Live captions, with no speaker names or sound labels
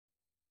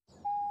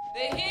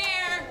They're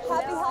here.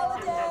 Happy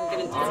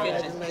holidays.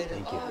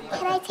 Thank you.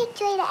 Can I take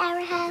Joy to our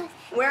house?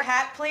 Wear a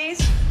hat,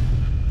 please.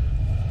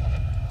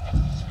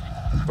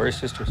 Where are your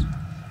sisters?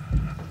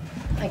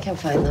 I can't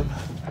find them.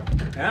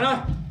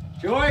 Anna?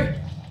 Joy?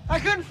 I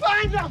couldn't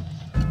find them!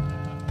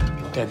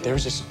 Dad, there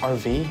was this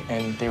RV,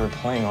 and they were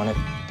playing on it.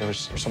 There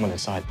was someone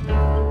inside.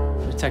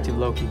 Detective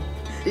Loki.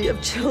 Do you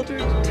have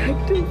children,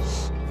 detective?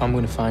 I'm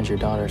gonna find your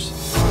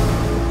daughters.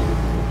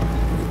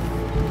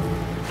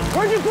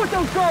 Where'd you put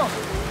those girls?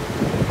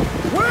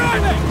 Where are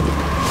they?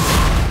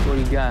 What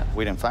do you got?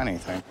 We didn't find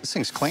anything. This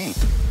thing's clean.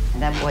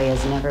 That boy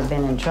has never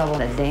been in trouble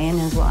a day in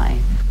his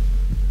life.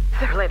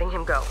 They're letting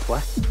him go.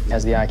 What? He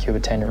has the IQ of a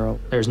 10-year-old.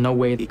 There's no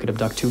way he could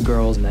abduct 2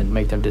 girls and then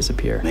make them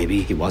disappear.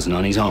 Maybe he wasn't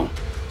on his own.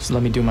 Just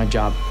let me do my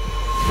job.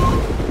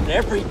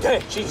 Every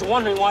day, she's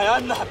wondering why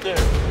I'm not there.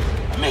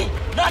 Me,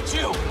 not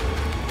you.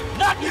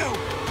 Not you.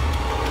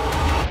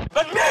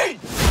 But me!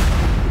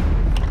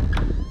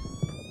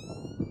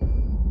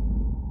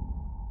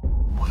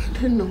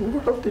 What in the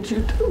world did you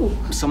do?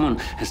 Someone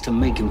has to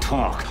make him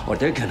talk, or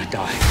they're gonna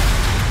die.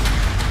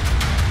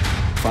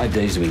 5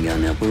 days have been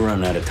gone now. We're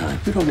running out of time.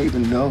 We don't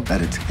even know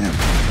that it's him.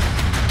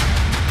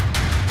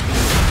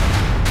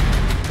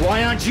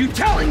 Why aren't you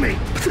telling me?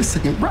 This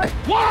ain't right.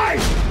 Why?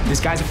 This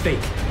guy's a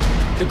fake.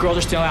 The girls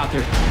are still out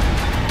there.